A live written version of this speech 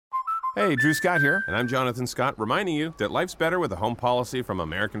Hey, Drew Scott here, and I'm Jonathan Scott, reminding you that life's better with a home policy from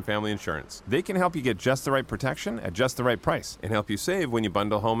American Family Insurance. They can help you get just the right protection at just the right price and help you save when you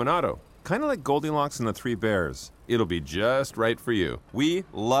bundle home and auto. Kind of like Goldilocks and the Three Bears. It'll be just right for you. We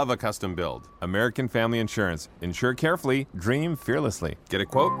love a custom build. American Family Insurance. Insure carefully, dream fearlessly. Get a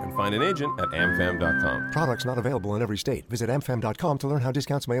quote and find an agent at amfam.com. Products not available in every state. Visit amfam.com to learn how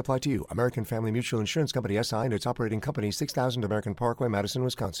discounts may apply to you. American Family Mutual Insurance Company, SI, and its operating company, 6000 American Parkway, Madison,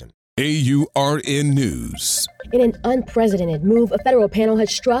 Wisconsin. AURN News. In an unprecedented move, a federal panel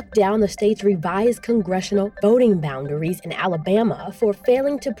has struck down the state's revised congressional voting boundaries in Alabama for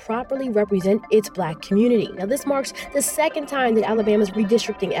failing to properly represent its Black community. Now, this marks the second time that Alabama's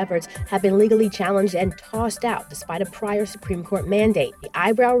redistricting efforts have been legally challenged and tossed out despite a prior Supreme Court mandate. The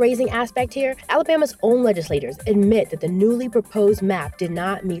eyebrow-raising aspect here, Alabama's own legislators admit that the newly proposed map did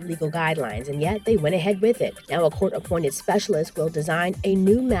not meet legal guidelines, and yet they went ahead with it. Now, a court-appointed specialist will design a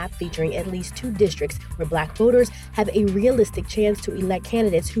new map featuring at least 2 districts where Black voters have a realistic chance to elect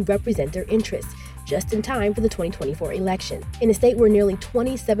candidates who represent their interests, just in time for the 2024 election. In a state where nearly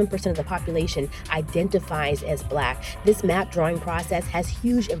 27% of the population identifies as Black, this map drawing process has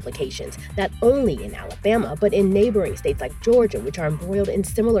huge implications, not only in Alabama, but in neighboring states like Georgia, which are embroiled in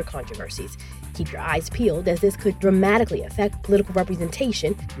similar controversies. Keep your eyes peeled, as this could dramatically affect political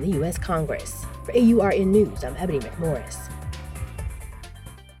representation in the U.S. Congress. For AURN News, I'm Ebony McMorris.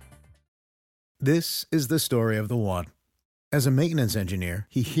 This is the story of the one. As a maintenance engineer,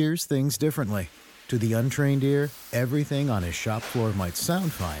 he hears things differently. To the untrained ear, everything on his shop floor might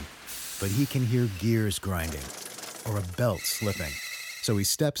sound fine, but he can hear gears grinding or a belt slipping. So he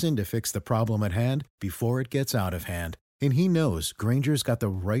steps in to fix the problem at hand before it gets out of hand. And he knows Grainger's got the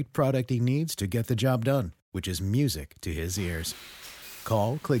right product he needs to get the job done, which is music to his ears.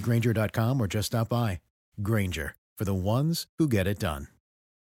 Call, click Grainger.com, or just stop by. Grainger, for the ones who get it done.